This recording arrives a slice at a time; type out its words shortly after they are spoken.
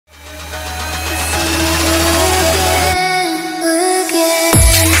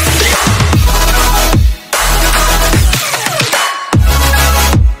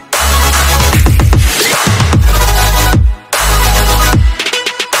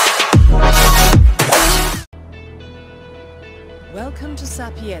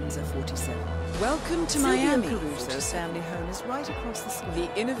Sapienza 47. Welcome to Silvio Miami. Caruso's family home is right across the square.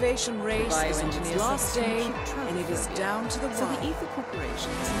 The innovation race is on its Bioengineers last have day, some cute and it is travel down to the So the wire. Ether Corporation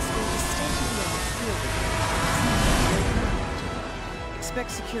has installed a state-of-the-art field of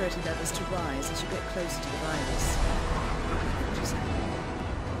Expect security levels to rise as you get closer to the virus. What is happening?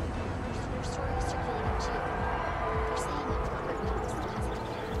 There's stories circulating too. They're saying that Robert knows that he has a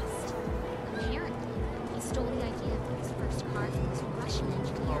catalyst. Apparently, he stole the idea for his first car from this Russian engineer.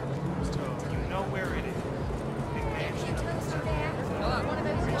 You know where it is. Big mansion. Toaster there. One of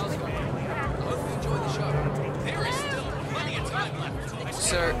those Hope you enjoy the show. There is still plenty of time left.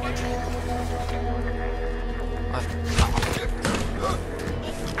 Sir.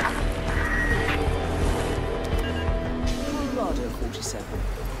 Colorado 47.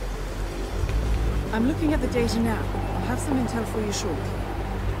 I'm looking at the data now. I'll have some intel for you shortly.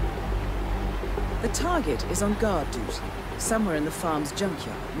 The target is on guard duty, somewhere in the farm's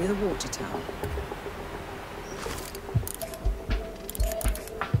junkyard, near the water tower.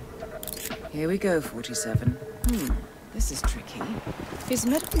 Here we go, 47. This is tricky. His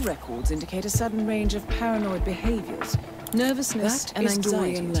medical records indicate a sudden range of paranoid behaviors, nervousness and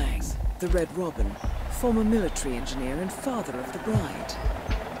anxiety attacks. The Red Robin, former military engineer and father of the bride.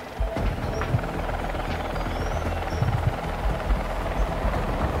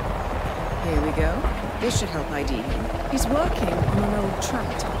 Here we go. This should help ID him. He's working on an old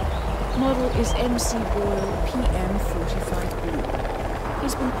tractor. Model is MC Boyle PM45 Blue.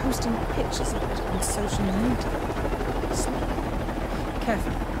 He's been posting pictures of it on social media. Slow.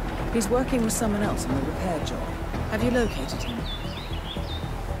 Careful. He's working with someone else on a repair job. Have you located him?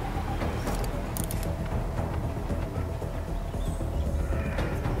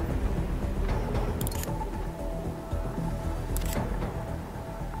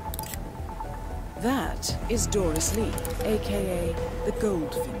 That is Doris Lee, aka the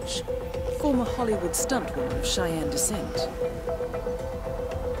Goldfinch, former Hollywood stuntwoman of Cheyenne descent.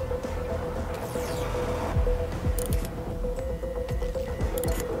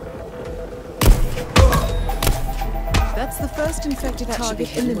 That's the first infected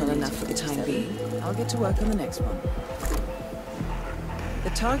target eliminated well enough for the time being. I'll get to work on the next one. The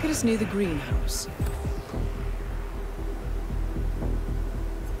target is near the greenhouse.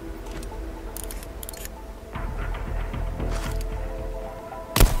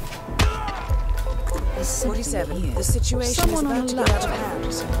 There's 47. The situation is about to get out of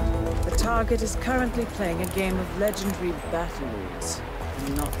hand. The target is currently playing a game of legendary battle lords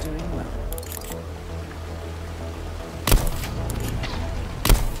and not doing well.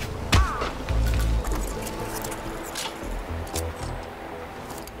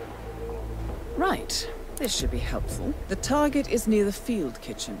 Right, this should be helpful. The target is near the field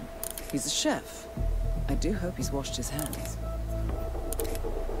kitchen. He's a chef. I do hope he's washed his hands.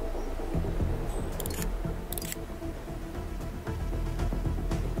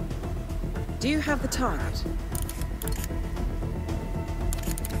 Do you have the target?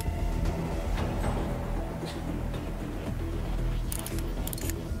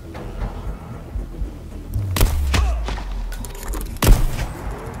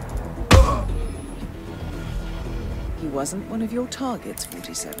 He wasn't one of your targets,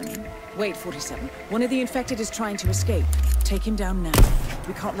 47. Wait, 47. One of the infected is trying to escape. Take him down now.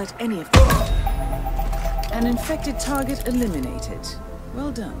 We can't let any of them out. An infected target eliminated.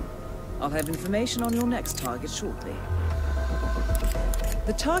 Well done. I'll have information on your next target shortly.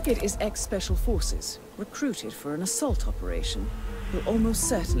 The target is ex-Special Forces, recruited for an assault operation. He'll almost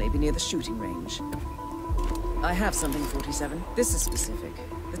certainly be near the shooting range. I have something, 47. This is specific.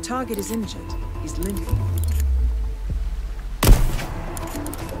 The target is injured. He's limping.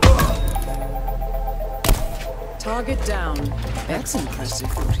 Target down. That's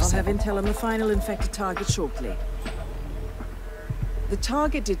impressive, 47. I'll have intel on the final infected target shortly. The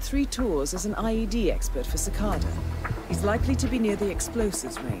target did 3 tours as an IED expert for Cicada. He's likely to be near the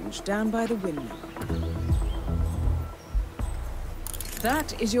explosives range, down by the windmill.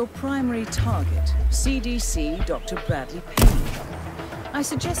 That is your primary target, CDC Dr. Bradley Payne. I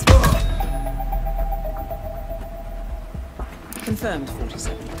suggest... Confirmed,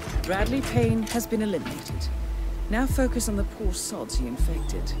 47. Bradley Payne has been eliminated. Now focus on the poor sods he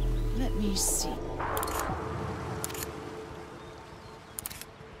infected. Let me see.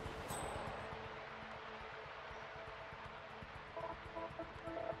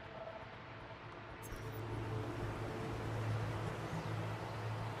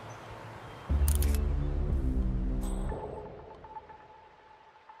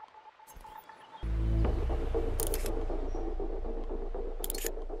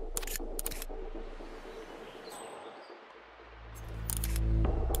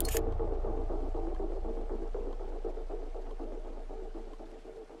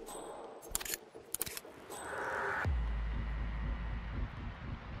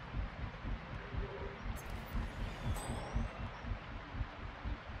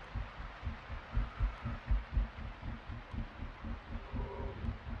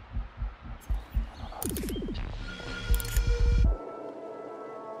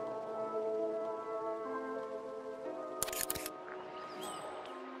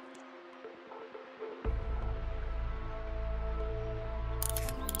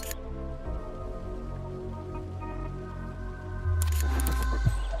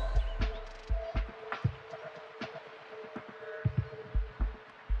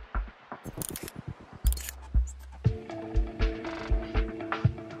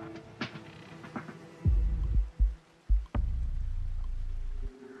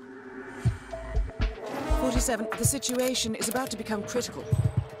 The situation is about to become critical.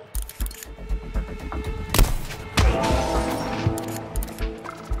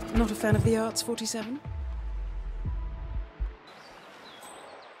 Not a fan of the arts, 47?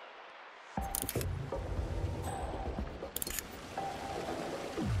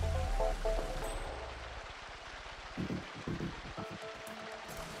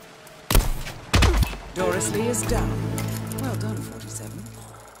 Doris Lee is down. Well done, 47.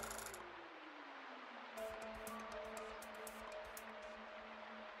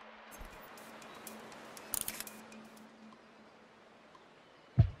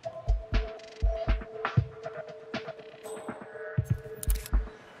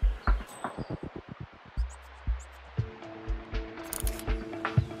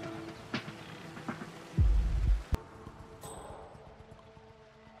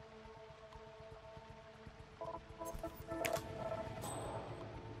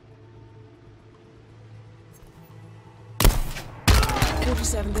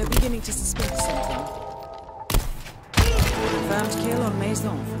 They're beginning to suspect something. Confirmed kill on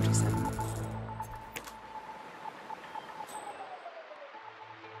Maison, 47.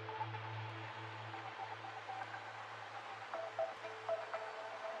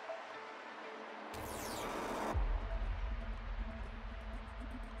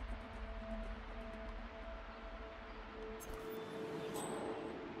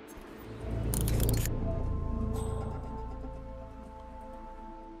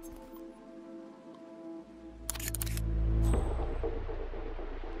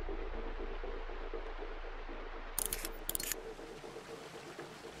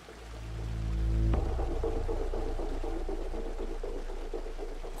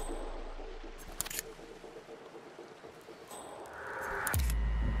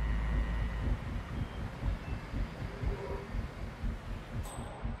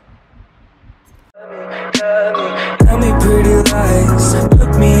 Tell me pretty lies,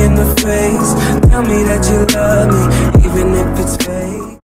 look me in the face. Tell me that you love me, even if it's fake.